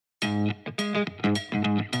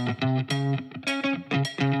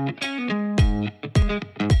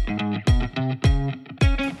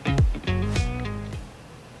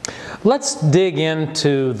Let's dig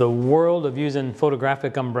into the world of using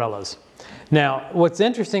photographic umbrellas. Now, what's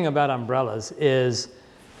interesting about umbrellas is,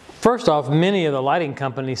 first off, many of the lighting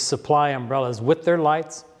companies supply umbrellas with their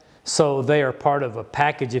lights, so they are part of a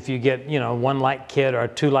package. If you get, one light kit or a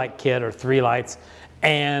 2 light kit or 3 lights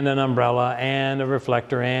and an umbrella and a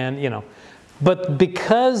reflector and, But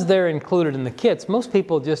because they're included in the kits, most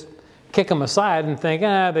people just kick them aside and think,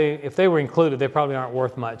 if they were included, they probably aren't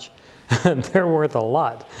worth much. They're worth a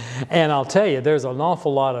lot. And I'll tell you, there's an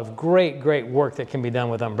awful lot of great work that can be done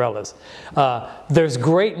with umbrellas. There's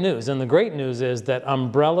great news, and the great news is that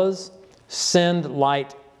umbrellas send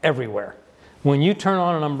light everywhere. When you turn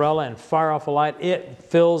on an umbrella and fire off a light, it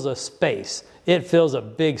fills a space. It fills a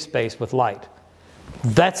big space with light.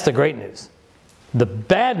 That's the great news. The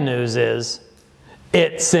bad news is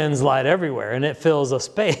it sends light everywhere and it fills a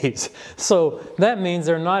space. So that means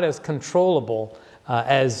they're not as controllable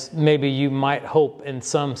as maybe you might hope in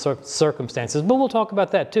some circumstances. But we'll talk about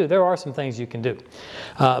that too. There are some things you can do.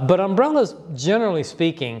 But umbrellas, generally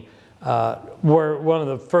speaking, were one of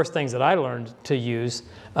the first things that I learned to use,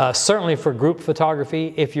 certainly for group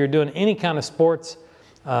photography. If you're doing any kind of sports,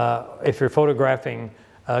 if you're photographing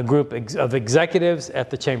a group of executives at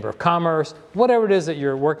the Chamber of Commerce, whatever it is that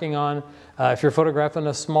you're working on, if you're photographing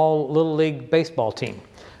a small little league baseball team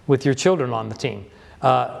with your children on the team,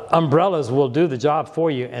 umbrellas will do the job for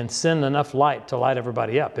you and send enough light to light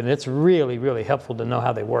everybody up. And it's really helpful to know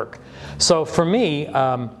how they work. So for me,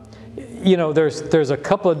 there's a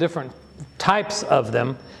couple of different types of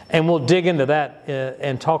them, and we'll dig into that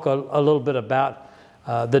and talk a little bit about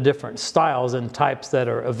the different styles and types that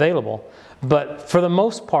are available. But for the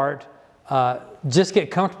most part, just get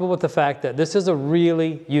comfortable with the fact that this is a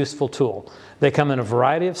really useful tool. They come in a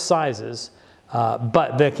variety of sizes,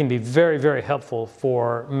 but they can be very helpful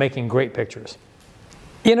for making great pictures.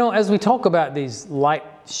 As we talk about these light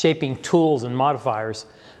shaping tools and modifiers,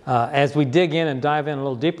 as we dig in and dive in a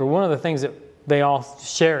little deeper, one of the things that they all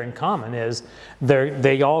share in common is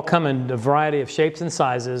they all come in a variety of shapes and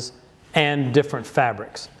sizes and different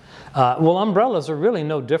fabrics. Well, umbrellas are really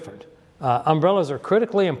no different. Umbrellas are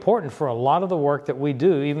critically important for a lot of the work that we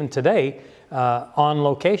do, even today, on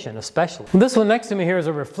location especially. This one next to me here is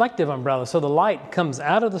a reflective umbrella. So the light comes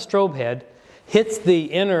out of the strobe head, hits the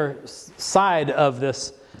inner side of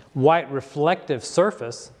this white reflective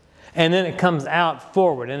surface, and then it comes out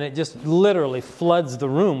forward, and it just literally floods the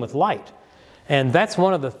room with light. And that's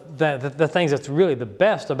one of the things that's really the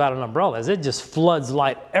best about an umbrella, is it just floods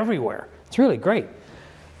light everywhere. It's really great.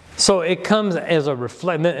 So it comes as a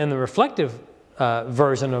in the reflective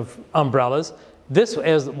version of umbrellas. This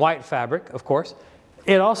is white fabric, of course.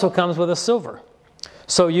 It also comes with a silver.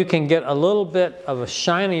 So you can get a little bit of a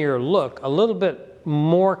shinier look, a little bit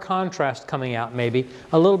more contrast coming out maybe,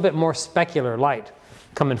 a little bit more specular light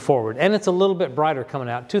coming forward. And it's a little bit brighter coming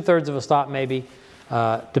out, 2/3 of a stop maybe.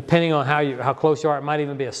 Depending on how close you are, it might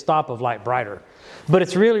even be a stop of light brighter. But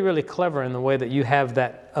it's really clever in the way that you have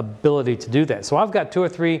that ability to do that. So I've got 2 or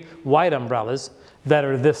 3 white umbrellas that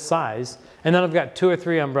are this size, and then I've got 2 or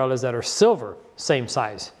 3 umbrellas that are silver, same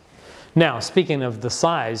size. Now, speaking of the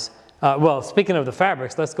size, speaking of the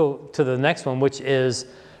fabrics, let's go to the next one, which is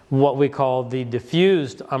what we call the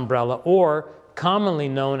diffused umbrella, or commonly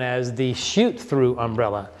known as the shoot-through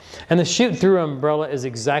umbrella. And the shoot-through umbrella is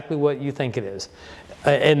exactly what you think it is.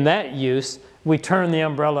 In that use, we turn the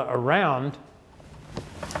umbrella around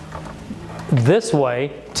this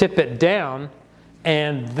way, tip it down,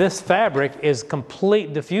 and this fabric is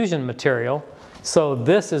complete diffusion material. So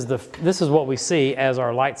this is what we see as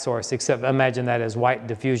our light source, except imagine that as white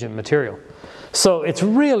diffusion material. So it's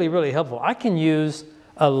really helpful. I can use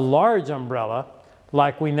a large umbrella,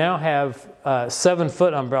 like we now have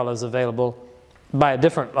 7-foot umbrellas available by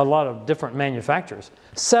a lot of different manufacturers.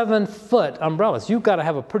 7-foot umbrellas. You've got to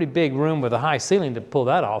have a pretty big room with a high ceiling to pull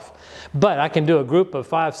that off. But I can do a group of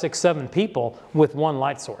 5, 6, 7 people with one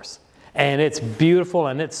light source. And it's beautiful,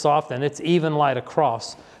 and it's soft, and it's even light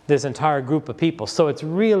across this entire group of people. So it's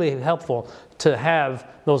really helpful to have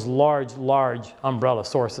those large umbrella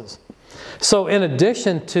sources. So in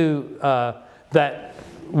addition to that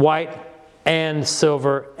white and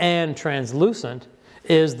silver and translucent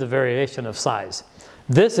is the variation of size.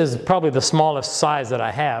 This is probably the smallest size that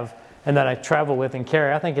I have and that I travel with and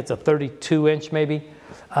carry. I think it's a 32-inch maybe,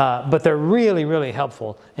 but they're really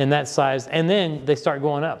helpful in that size. And then they start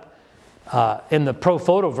going up. In the Pro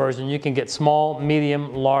Photo version, you can get small,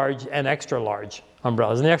 medium, large, and extra large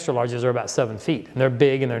umbrellas. And the extra larges are about 7 feet. And they're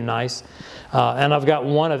big and they're nice. And I've got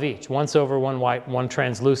one of each, one silver, one white, one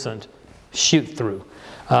translucent, shoot through.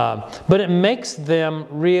 But it makes them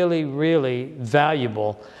really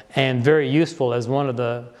valuable and very useful as one of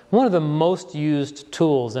the one of the most used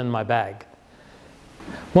tools in my bag.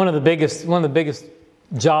 One of the biggest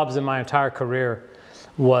jobs in my entire career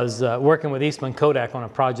was working with Eastman Kodak on a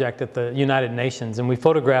project at the United Nations, and we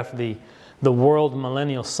photographed the World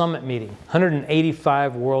Millennial Summit meeting,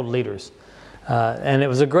 185 world leaders, and it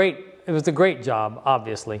was a great job,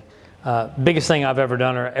 obviously. Biggest thing I've ever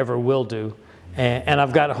done or ever will do, and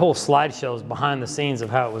I've got a whole slideshows behind the scenes of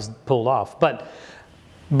how it was pulled off. But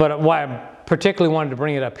why I particularly wanted to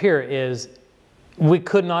bring it up here is we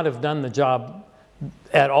could not have done the job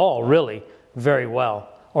at all, really, very well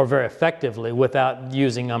or very effectively without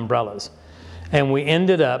using umbrellas. And we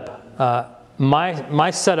ended up,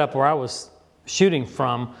 my setup where I was shooting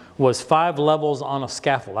from was 5 levels on a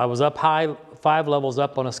scaffold. I was up high, 5 levels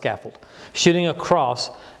up on a scaffold, shooting across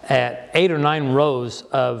at 8 or 9 rows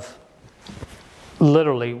of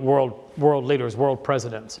literally world leaders, world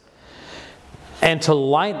presidents. And to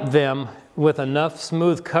light them with enough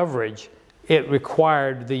smooth coverage, it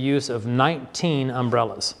required the use of 19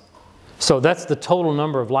 umbrellas. So that's the total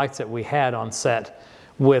number of lights that we had on set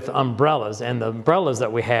with umbrellas, and the umbrellas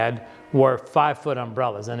that we had were 5-foot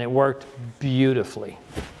umbrellas, and it worked beautifully.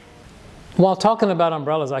 While talking about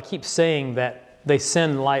umbrellas, I keep saying that they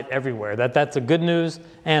send light everywhere, that's a good news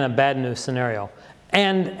and a bad news scenario.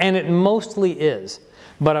 And it mostly is.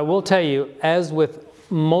 But I will tell you, as with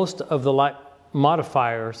most of the light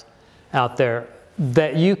modifiers out there,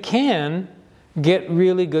 that you can get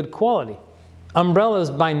really good quality. Umbrellas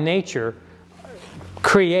by nature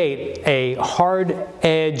create a hard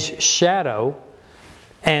edge shadow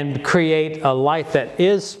and create a light that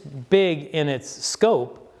is big in its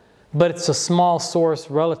scope, but it's a small source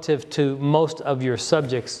relative to most of your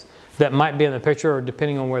subjects that might be in the picture, or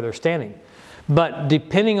depending on where they're standing. But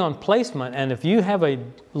depending on placement, and if you have a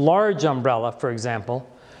large umbrella, for example,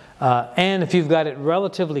 and if you've got it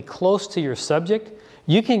relatively close to your subject,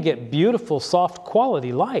 you can get beautiful, soft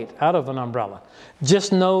quality light out of an umbrella.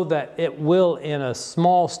 Just know that it will, in a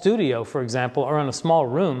small studio, for example, or in a small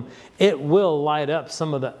room, it will light up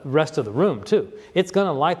some of the rest of the room too. It's going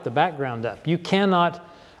to light the background up. You cannot,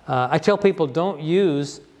 I tell people, don't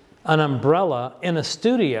use an umbrella in a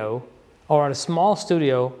studio or in a small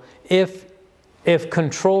studio if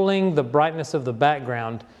controlling the brightness of the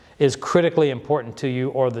background is critically important to you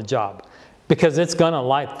or the job. Because it's going to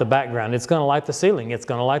light the background, it's going to light the ceiling, it's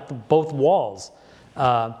going to light both walls.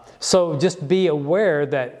 So just be aware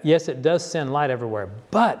that, yes, it does send light everywhere,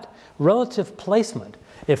 but relative placement.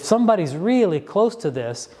 If somebody's really close to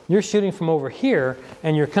this, you're shooting from over here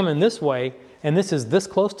and you're coming this way, and this is this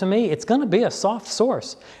close to me, it's going to be a soft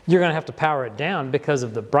source. You're going to have to power it down because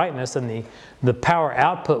of the brightness, and the power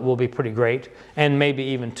output will be pretty great, and maybe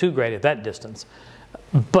even too great at that distance.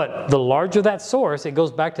 But the larger that source, it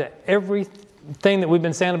goes back to everything that we've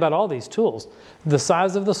been saying about all these tools. The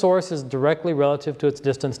size of the source is directly relative to its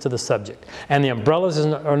distance to the subject. And the umbrellas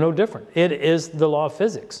are no different. It is the law of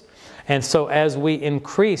physics. And so as we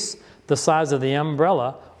increase the size of the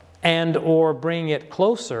umbrella and or bring it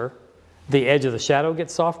closer, the edge of the shadow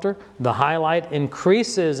gets softer, the highlight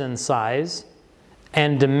increases in size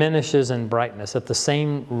and diminishes in brightness at the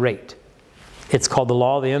same rate. It's called the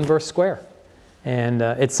law of the inverse square. And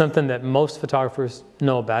it's something that most photographers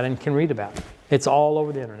know about and can read about. It's all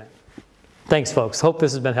over the internet. Thanks, folks. Hope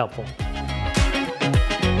this has been helpful.